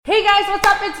guys, what's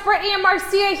up? It's Brittany and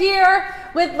Marcia here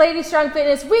with Lady Strong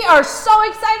Fitness. We are so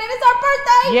excited. It's our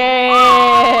birthday.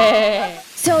 Yay!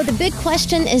 So the big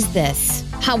question is this.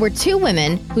 How were two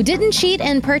women who didn't cheat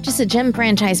and purchase a gym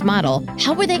franchise model,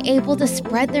 how were they able to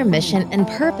spread their mission and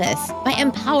purpose by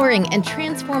empowering and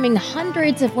transforming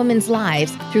hundreds of women's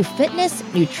lives through fitness,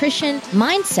 nutrition,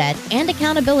 mindset, and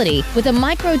accountability with a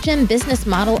micro gym business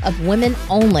model of women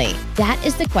only? That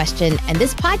is the question, and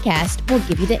this podcast will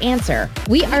give you the answer.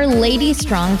 We are Lady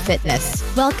Strong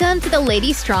Fitness. Welcome to the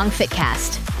Lady Strong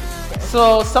Fitcast.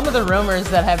 So some of the rumors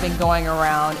that have been going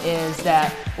around is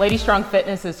that Lady Strong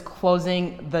Fitness is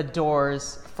closing the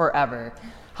doors forever.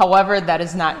 However, that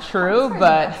is not true,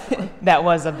 but that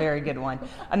was a very good one.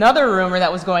 Another rumor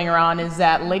that was going around is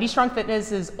that Lady Strong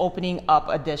Fitness is opening up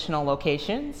additional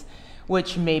locations,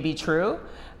 which may be true.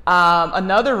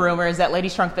 Another rumor is that Lady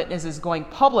Strong Fitness is going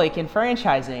public in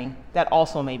franchising. That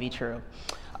also may be true.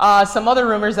 Some other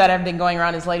rumors that have been going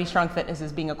around is Lady Strong Fitness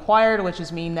is being acquired, which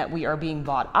is mean that we are being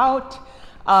bought out.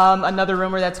 Another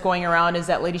rumor that's going around is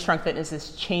that Lady Strong Fitness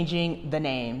is changing the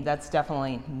name. That's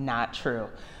definitely not true.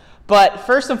 But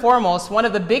first and foremost, one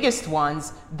of the biggest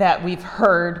ones that we've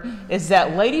heard is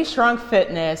that Lady Strong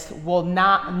Fitness will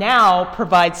not now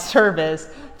provide service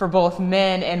for both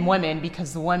men and women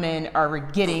because the women are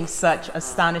getting such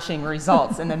astonishing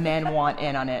results and the men want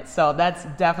in on it. So that's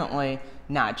definitely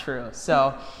not true.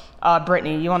 So,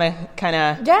 Brittany, you want to kind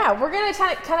of... Yeah, we're going to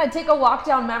kind of take a walk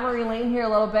down memory lane here a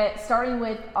little bit, starting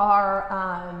with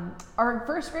our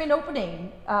first grand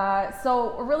opening.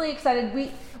 So we're really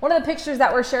excited. One of the pictures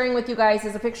that we're sharing with you guys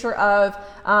is a picture of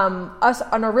us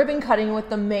on a ribbon cutting with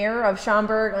the mayor of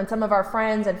Schaumburg and some of our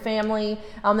friends and family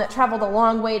that traveled a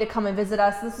long way to come and visit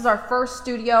us. This is our first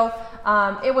studio.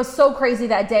 It was so crazy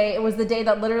that day. It was the day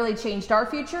that literally changed our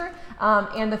future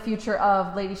and the future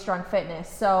of Lady Strong Fitness.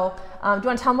 So do you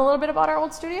want to tell them a little bit about our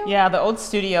old studio? Yeah, the old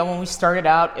studio, when we started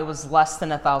out, it was less than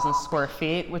 1,000 square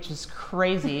feet, which is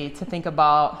crazy to think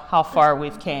about how far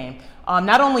we've came.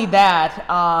 Not only that,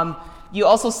 you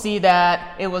also see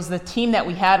that it was the team that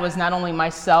we had was not only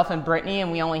myself and Brittany,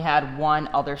 and we only had one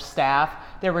other staff.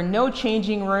 There were no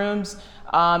changing rooms.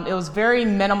 It was very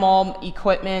minimal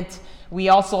equipment. We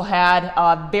also had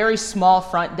a very small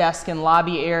front desk and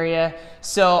lobby area.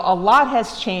 So a lot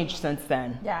has changed since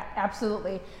then. Yeah,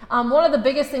 absolutely. One of the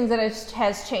biggest things that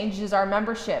has changed is our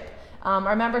membership.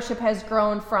 Our membership has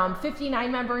grown from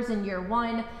 59 members in year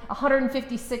 1,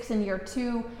 156 in year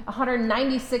 2,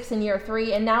 196 in year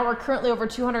 3, and now we're currently over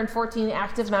 214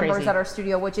 active members at our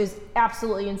studio, which is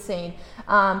absolutely insane.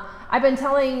 I've been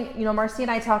telling, Marcia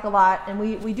and I talk a lot, and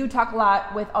we do talk a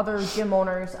lot with other gym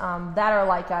owners that are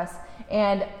like us,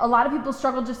 and a lot of people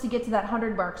struggle just to get to that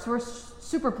 100 mark. So we're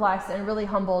super blessed and really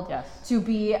humbled to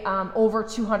be over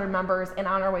 200 members and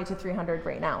on our way to 300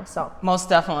 right now. So most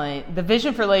definitely. The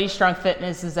vision for Lady Strong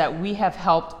Fitness is that we have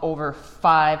helped over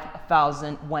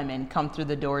 5,000 women come through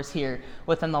the doors here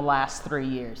within the last 3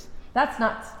 years. That's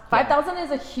nuts. 5,000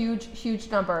 is a huge, huge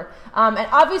number. And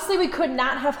obviously we could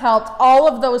not have helped all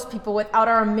of those people without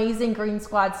our amazing Green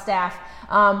Squad staff.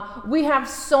 We have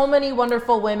so many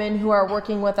wonderful women who are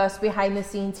working with us behind the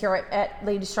scenes here at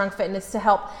Lady Strong Fitness to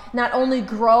help not only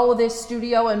grow this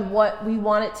studio and what we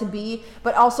want it to be,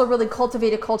 but also really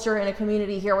cultivate a culture and a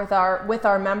community here with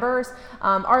our members.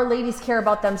 Our ladies care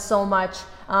about them so much.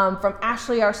 From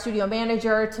Ashley, our studio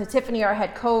manager, to Tiffany, our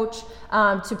head coach,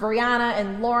 to Brianna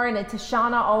and Lauren and to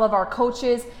Shauna, all of our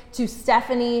coaches, to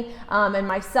Stephanie and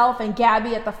myself and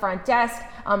Gabby at the front desk.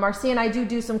 Marcia and I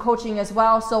do some coaching as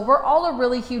well. So we're all a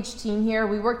really huge team here.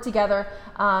 We work together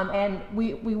and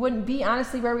we wouldn't be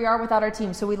honestly where we are without our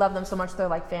team. So we love them so much. They're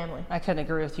like family. I couldn't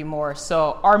agree with you more.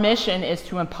 So our mission is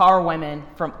to empower women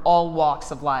from all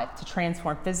walks of life to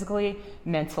transform physically,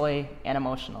 mentally, and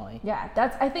emotionally. Yeah,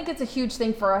 I think it's a huge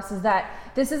thing for us is that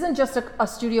this isn't just a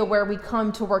studio where we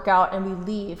come to work out and we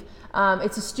leave.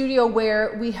 It's a studio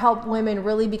where we help women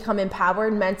really become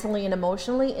empowered mentally and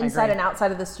emotionally inside and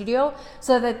outside of the studio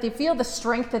so that they feel the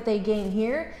strength that they gain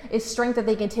here is strength that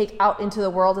they can take out into the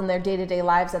world in their day-to-day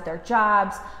lives, at their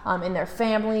jobs, in their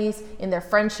families, in their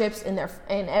friendships, in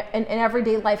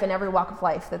everyday life and every walk of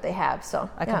life that they have. So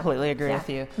I completely agree with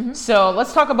you. Mm-hmm. So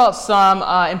let's talk about some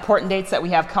important dates that we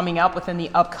have coming up within the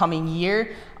upcoming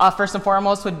year. First and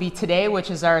foremost would be today, which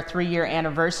is our 3-year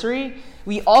anniversary.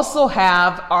 We also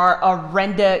have our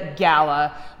Orenda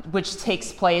Gala, which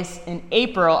takes place in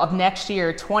April of next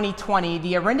year, 2020.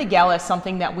 The Orenda Gala is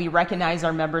something that we recognize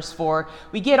our members for.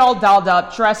 We get all dolled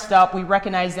up, dressed up. We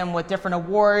recognize them with different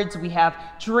awards. We have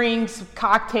drinks,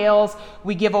 cocktails.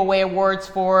 We give away awards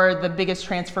for the biggest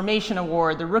transformation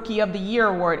award, the Rookie of the Year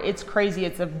award. It's crazy.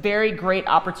 It's a very great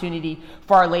opportunity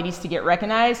for our ladies to get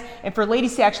recognized and for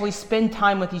ladies to actually spend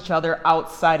time with each other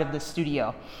outside of the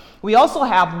studio. We also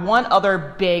have one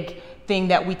other big thing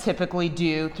that we typically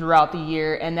do throughout the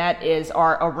year, and that is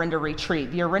our Orenda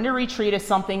Retreat. The Orenda Retreat is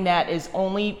something that is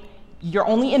you're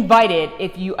only invited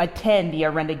if you attend the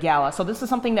Orenda Gala. So this is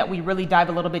something that we really dive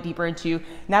a little bit deeper into,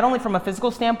 not only from a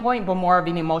physical standpoint, but more of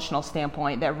an emotional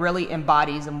standpoint that really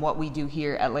embodies in what we do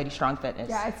here at Lady Strong Fitness.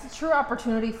 Yeah, it's a true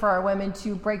opportunity for our women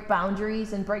to break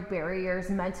boundaries and break barriers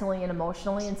mentally and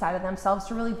emotionally inside of themselves,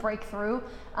 to really break through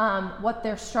what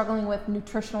they're struggling with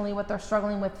nutritionally, what they're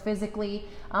struggling with physically,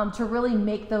 to really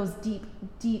make those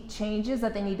deep changes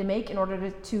that they need to make in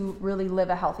order to really live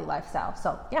a healthy lifestyle.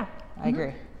 So yeah, I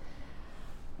agree.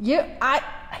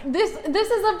 This is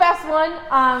the best one.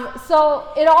 So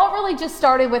it all really just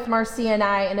started with Marcia and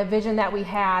I, and a vision that we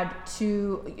had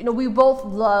to, we both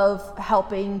love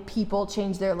helping people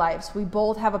change their lives. We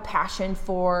both have a passion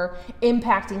for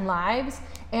impacting lives.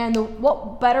 And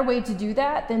what better way to do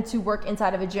that than to work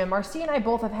inside of a gym? Marcia and I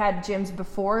both have had gyms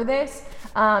before this.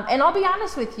 And I'll be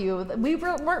honest with you, we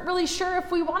weren't really sure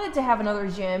if we wanted to have another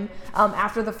gym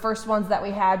after the first ones that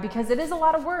we had, because it is a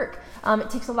lot of work. It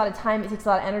takes a lot of time, it takes a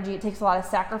lot of energy, it takes a lot of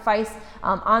sacrifice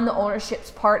on the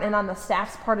ownership's part and on the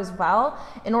staff's part as well,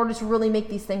 in order to really make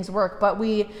these things work. But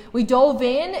we dove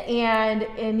in,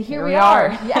 and here we are.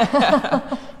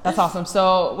 Yeah. That's awesome.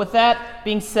 So with that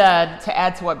being said, to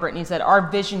add to what Brittany said, our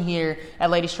vision here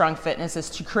at Lady Strong Fitness is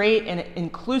to create an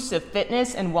inclusive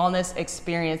fitness and wellness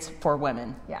experience for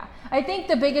women. Yeah. I think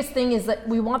the biggest thing is that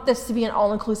we want this to be an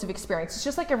all-inclusive experience. It's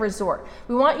just like a resort.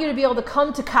 We want you to be able to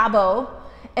come to Cabo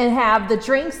and have the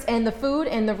drinks and the food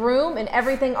and the room and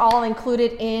everything all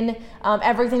included in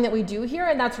everything that we do here.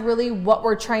 And that's really what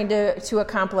we're trying to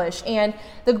accomplish. And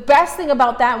the best thing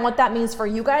about that and what that means for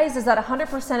you guys is that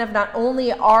 100% of not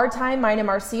only our time, mine and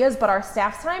Marcia's, but our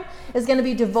staff's time is going to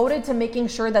be devoted to making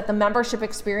sure that the membership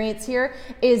experience here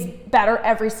is better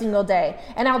every single day.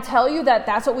 And I'll tell you that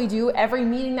that's what we do. Every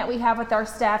meeting that we have with our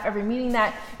staff, every meeting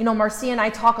that, Marcia and I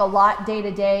talk a lot day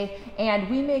to day, and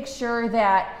we make sure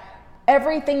that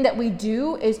everything that we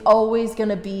do is always going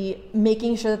to be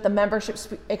making sure that the membership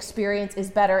experience is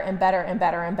better and better and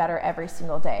better and better every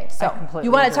single day. So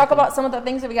you want to talk about some of the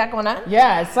things that we got going on?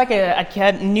 Yeah, it's like a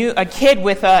kid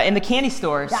with in the candy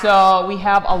store. Yeah. So we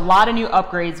have a lot of new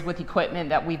upgrades with equipment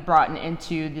that we've brought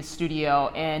into the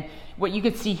studio. And what you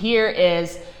can see here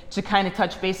is, to kind of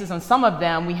touch bases on some of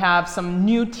them, we have some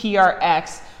new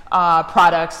TRX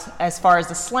products as far as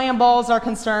the slam balls are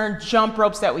concerned, jump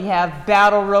ropes that we have,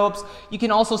 battle ropes. You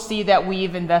can also see that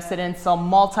we've invested in some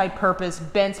multi-purpose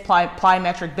bent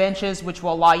plyometric benches, which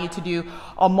will allow you to do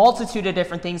a multitude of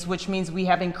different things, which means we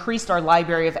have increased our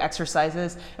library of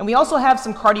exercises. And we also have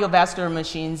some cardiovascular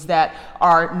machines that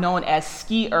are known as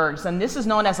ski ergs. And this is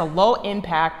known as a low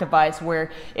impact device, where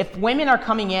if women are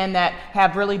coming in that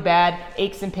have really bad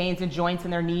aches and pains and joints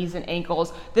in their knees and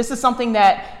ankles, this is something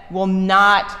that will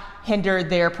not hinder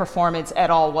their performance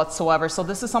at all whatsoever. So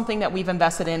this is something that we've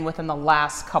invested in within the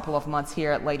last couple of months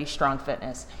here at Lady Strong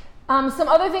Fitness. Some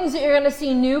other things that you're going to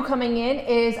see new coming in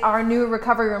is our new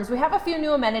recovery rooms. We have a few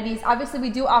new amenities. Obviously, we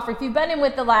do offer, if you've been in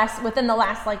within the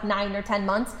last like 9 or 10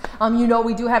 months,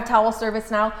 we do have towel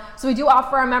service now. So we do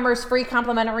offer our members free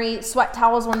complimentary sweat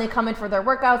towels when they come in for their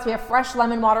workouts. We have fresh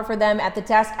lemon water for them at the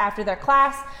desk after their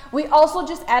class. We also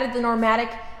just added the Normatic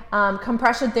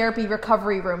compression therapy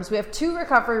recovery rooms. We have 2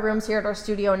 recovery rooms here at our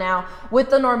studio now with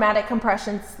the Normatic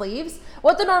compression sleeves.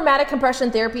 What the Normatic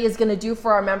compression therapy is going to do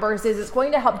for our members is it's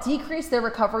going to help decrease their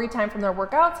recovery time from their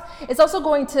workouts. It's also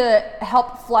going to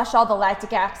help flush all the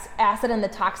lactic acid and the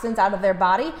toxins out of their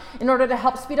body in order to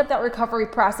help speed up that recovery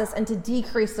process and to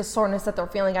decrease the soreness that they're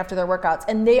feeling after their workouts.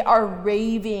 And they are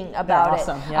raving about it.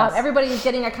 Yes. Everybody is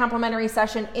getting a complimentary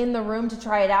session in the room to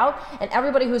try it out, and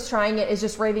everybody who's trying it is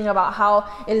just raving about how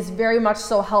it is very much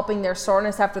so helping their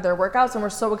soreness after their workouts, and we're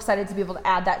so excited to be able to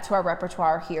add that to our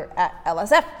repertoire here at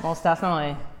LSF. Most definitely.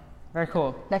 Very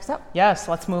cool. Next up. Yes,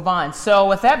 let's move on. So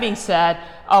with that being said,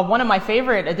 one of my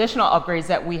favorite additional upgrades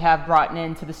that we have brought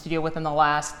into the studio within the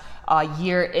last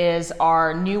year is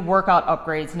our new workout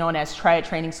upgrades known as Try It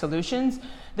Training Solutions.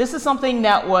 This is something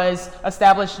that was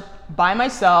established by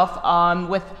myself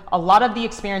with a lot of the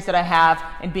experience that I have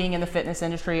in being in the fitness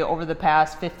industry over the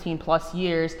past 15 plus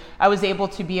years. I was able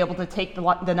to take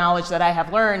the knowledge that I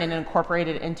have learned and incorporate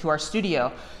it into our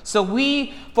studio. So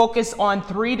we focus on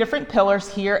 3 different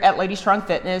pillars here at Lady Strong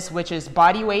Fitness, which is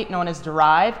body weight, known as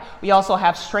Derive. We also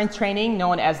have strength training,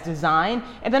 known as Design,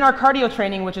 and then our cardio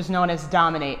training, which is known as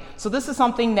Dominate. So this is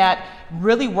something that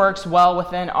really works well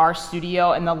within our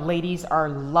studio, and the ladies are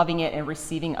loving it and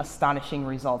receiving astonishing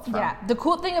results from. Yeah, the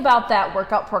cool thing about that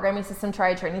workout programming system,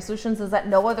 Triad Training Solutions, is that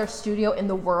no other studio in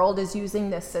the world is using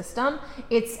this system.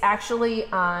 It's actually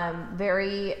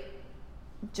very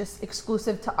just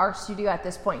exclusive to our studio at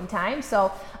this point in time.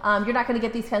 So you're not going to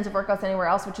get these kinds of workouts anywhere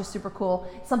else, which is super cool.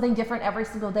 Something different every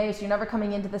single day, so you're never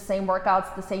coming into the same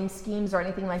workouts, the same schemes or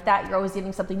anything like that. You're always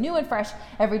getting something new and fresh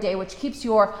every day, which keeps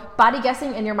your body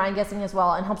guessing and your mind guessing as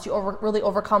well, and helps you really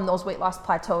overcome those weight loss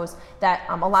plateaus that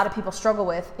a lot of people struggle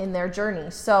with in their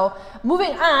journey. So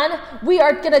moving on, we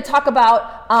are going to talk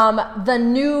about the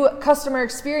new customer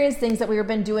experience things that we've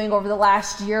been doing over the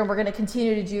last year, and we're going to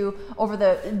continue to do over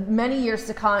the many years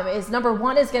to come. Is number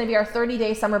 1 is going to be our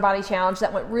 30-day summer body challenge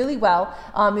that went really well.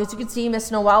 As you can see, Miss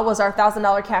Noelle was our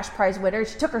 $1,000 cash prize winner.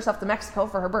 She took herself to Mexico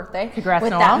for her birthday. Congrats,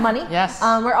 with Noelle. that money. Yes.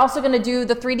 We're also going to do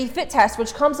the 3D Fit Test,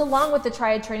 which comes along with the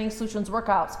Triad Training Solutions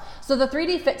workouts. So the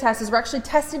 3D Fit Test is we're actually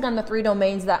testing on the 3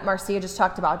 domains that Marcia just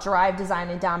talked about: Derive, Design,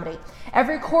 and Dominate.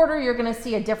 Every quarter, you're going to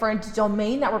see a different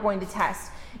domain that we're going to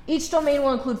test. Each domain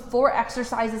will include 4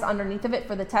 exercises underneath of it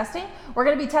for the testing. We're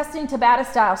going to be testing Tabata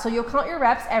style. So you'll count your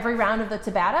reps every round of the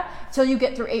Tabata till you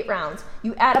get through 8 rounds.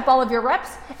 You add up all of your reps,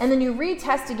 and then you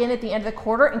retest again at the end of the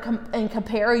quarter and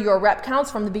compare your rep counts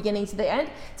from the beginning to the end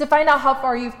to find out how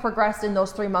far you've progressed in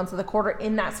those 3 months of the quarter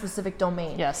in that specific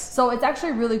domain. Yes. So it's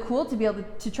actually really cool to be able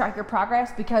to track your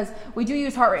progress, because we do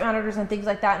use heart rate monitors and things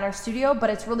like that in our studio,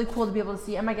 but it's really cool to be able to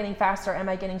see, am I getting faster? Am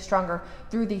I getting stronger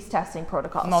through these testing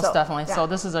protocols? Most definitely. Yeah. So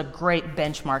this is a great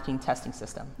benchmarking testing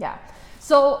system. Yeah.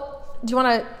 So do you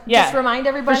want to just remind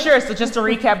everybody? For sure. So just to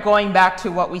recap, going back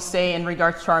to what we say in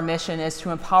regards to our mission is to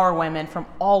empower women from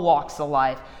all walks of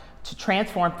life to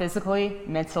transform physically,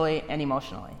 mentally, and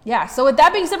emotionally. Yeah, so with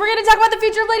that being said, we're going to talk about the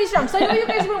future of Lady Strong. So I know you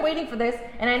guys have been waiting for this,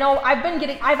 and I know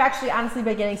I've actually honestly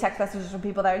been getting text messages from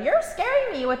people that are, you're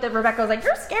scaring me with it. Rebecca was like,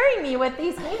 you're scaring me with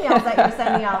these emails that you're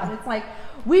sending out. And it's like,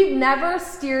 we've never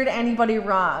steered anybody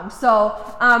wrong. So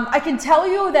I can tell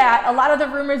you that a lot of the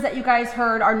rumors that you guys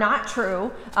heard are not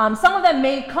true. Some of them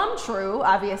may come true,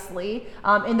 obviously.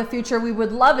 In the future, we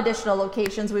would love additional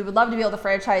locations. We would love to be able to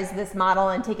franchise this model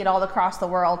and take it all across the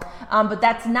world. But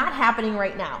that's not happening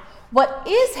right now. What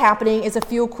is happening is a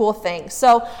few cool things.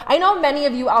 So I know many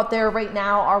of you out there right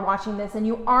now are watching this and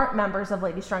you aren't members of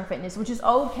Lady Strong Fitness, which is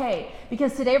okay,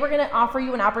 because today we're going to offer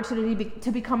you an opportunity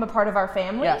to become a part of our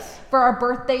family for our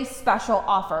birthday special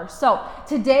offer. So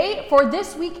today, for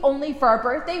this week only, for our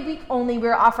birthday week only,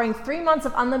 we're offering 3 months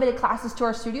of unlimited classes to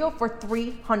our studio for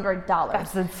 $300.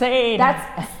 That's insane.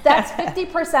 That's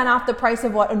 50% off the price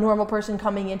of what a normal person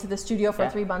coming into the studio for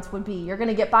 3 months would be. You're going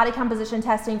to get body composition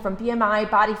testing from BMI,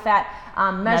 body fat,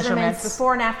 measurements,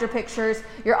 before and after pictures.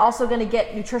 You're also going to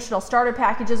get nutritional starter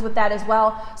packages with that as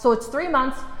well. So it's 3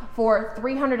 months for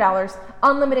 $300,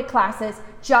 unlimited classes,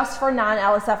 just for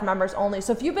non-LSF members only.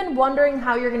 So if you've been wondering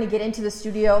how you're going to get into the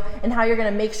studio and how you're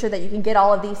going to make sure that you can get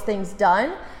all of these things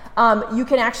done, you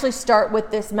can actually start with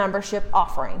this membership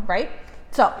offering, right?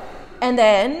 So, and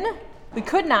then we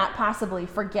could not possibly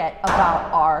forget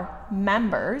about our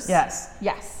members.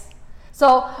 Yes.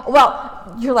 So,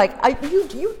 well, you're like,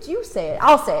 you say it,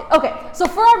 I'll say it. Okay, so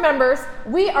for our members,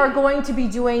 we are going to be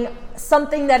doing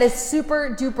something that is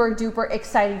super duper duper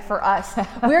exciting for us.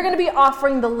 We're going to be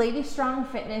offering the Lady Strong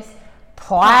Fitness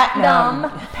Platinum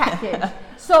package.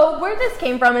 So where this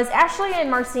came from is Ashley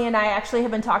and Marcia and I actually have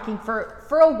been talking for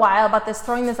a while about this,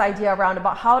 throwing this idea around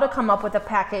about how to come up with a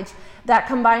package that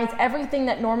combines everything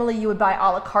that normally you would buy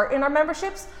a la carte in our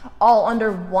memberships all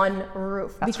under one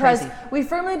roof. That's because crazy. We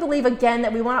firmly believe, again,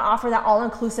 that we want to offer that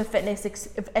all-inclusive fitness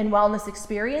and wellness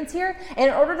experience here. And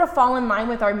in order to fall in line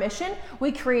with our mission,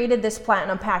 we created this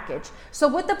Platinum package. So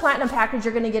with the Platinum package,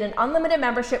 you're going to get an unlimited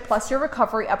membership plus your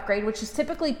recovery upgrade, which is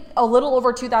typically a little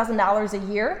over $2,000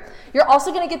 a year. You're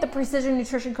also going to get the Precision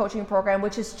Nutrition Coaching Program,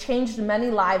 which has changed many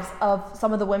lives of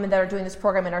some of the women that are doing this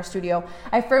program in our studio.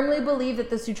 I firmly believe that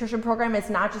this nutrition program is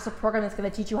not just a program that's going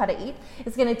to teach you how to eat.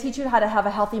 It's going to teach you how to have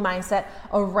a healthy mindset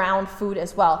around food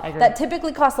as well. That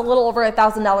typically costs a little over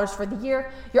 $1,000 for the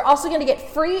year. You're also going to get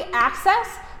free access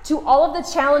to all of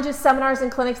the challenges, seminars,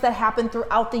 and clinics that happen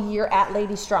throughout the year at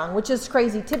Lady Strong, which is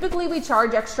crazy. Typically, we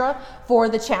charge extra for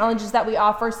the challenges that we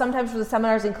offer. Sometimes for the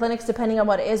seminars and clinics, depending on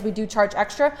what it is, we do charge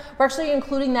extra. We're actually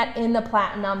including that in the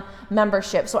Platinum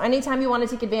membership. So anytime you want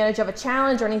to take advantage of a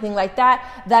challenge or anything like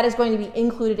that, that is going to be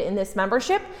included in this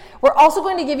membership. We're also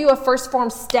going to give you a First Form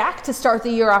stack to start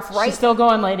the year off right. She's still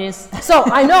going, ladies. So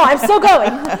I know, I'm still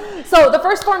going. So the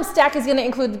First Form stack is going to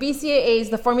include the BCAAs,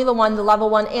 the Formula 1, the Level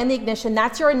 1, and the Ignition.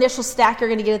 That's your initial stack you're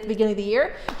going to get at the beginning of the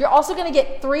year. You're also going to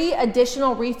get 3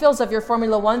 additional refills of your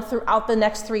Formula 1 throughout the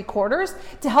next 3 quarters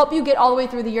to help you get all the way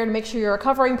through the year to make sure you're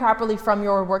recovering properly from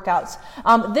your workouts.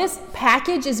 This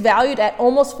package is valued at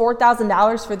almost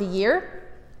 $4,000 for the year.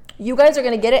 You guys are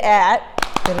going to get it at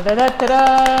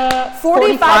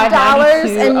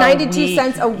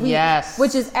 $45.92 a week, yes.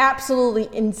 Which is absolutely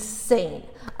insane.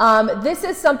 This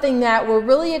is something that we're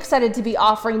really excited to be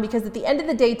offering because at the end of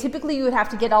the day, typically you would have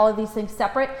to get all of these things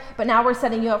separate, but now we're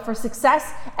setting you up for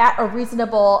success at a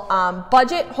reasonable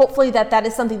budget. Hopefully that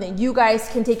is something that you guys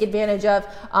can take advantage of.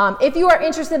 If you are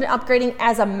interested in upgrading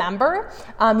as a member,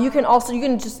 you can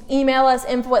just email us,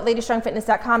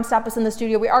 info@ladystrongfitness.com, stop us in the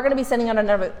studio. We are going to be sending out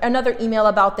another email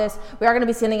about this. We are going to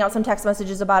be sending out some text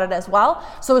messages about it as well.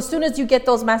 So as soon as you get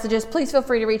those messages, please feel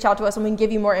free to reach out to us and we can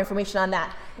give you more information on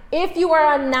that. If you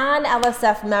are a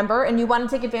non-LSF member and you want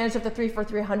to take advantage of the 3 for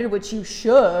 $300, which you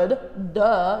should,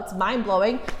 it's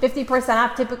mind-blowing, 50%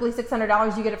 off, typically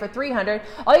 $600, you get it for $300.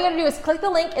 All you got to do is click the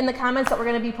link in the comments that we're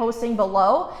going to be posting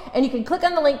below, and you can click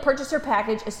on the link, purchase your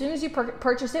package. As soon as you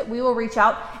purchase it, we will reach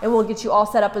out and we'll get you all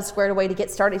set up and squared away to get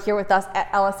started here with us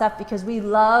at LSF because we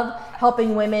love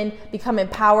helping women become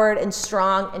empowered and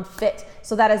strong and fit.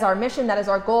 So that is our mission, that is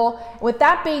our goal. With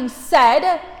that being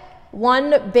said,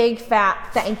 one big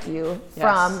fat thank you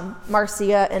from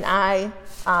Marcia and I.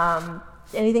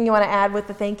 Anything you want to add with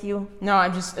the thank you? No,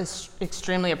 I'm just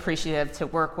extremely appreciative to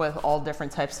work with all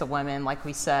different types of women. Like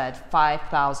we said,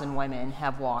 5,000 women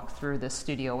have walked through this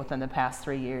studio within the past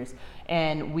 3 years.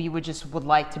 And we would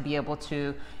like to be able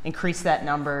to increase that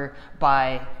number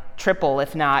by triple,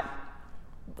 if not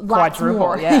quadruple.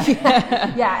 More.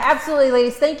 Yeah, absolutely,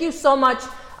 ladies. Thank you so much.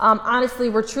 Honestly,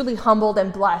 we're truly humbled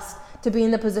and blessed to be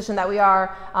in the position that we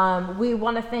are. We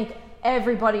want to thank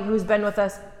everybody who's been with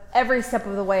us every step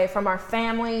of the way, from our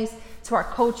families to our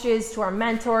coaches, to our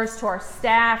mentors, to our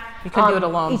staff. You couldn't do it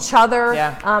alone. Each other.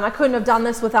 Yeah. I couldn't have done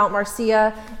this without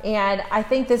Marcia. And I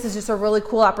think this is just a really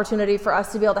cool opportunity for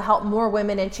us to be able to help more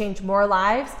women and change more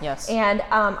lives. Yes. And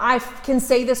I can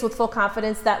say this with full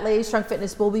confidence that Lady Strong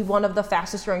Fitness will be one of the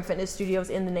fastest growing fitness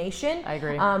studios in the nation. I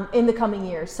agree. In the coming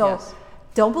years. So yes.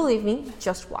 Don't believe me,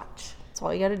 just watch. That's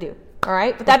all you got to do. All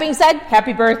right. With that being said,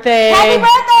 happy birthday. Happy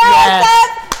birthday, yes.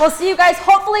 Elsa. We'll see you guys.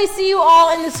 Hopefully see you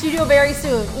all in the studio very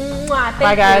soon.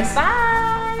 Bye, guys.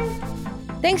 Bye.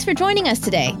 Thanks for joining us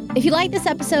today. If you like this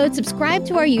episode, subscribe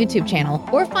to our YouTube channel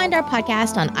or find our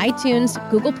podcast on iTunes,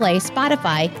 Google Play,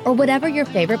 Spotify, or whatever your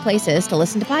favorite place is to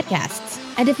listen to podcasts.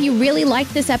 And if you really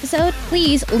liked this episode,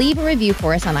 please leave a review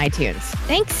for us on iTunes.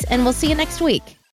 Thanks, and we'll see you next week.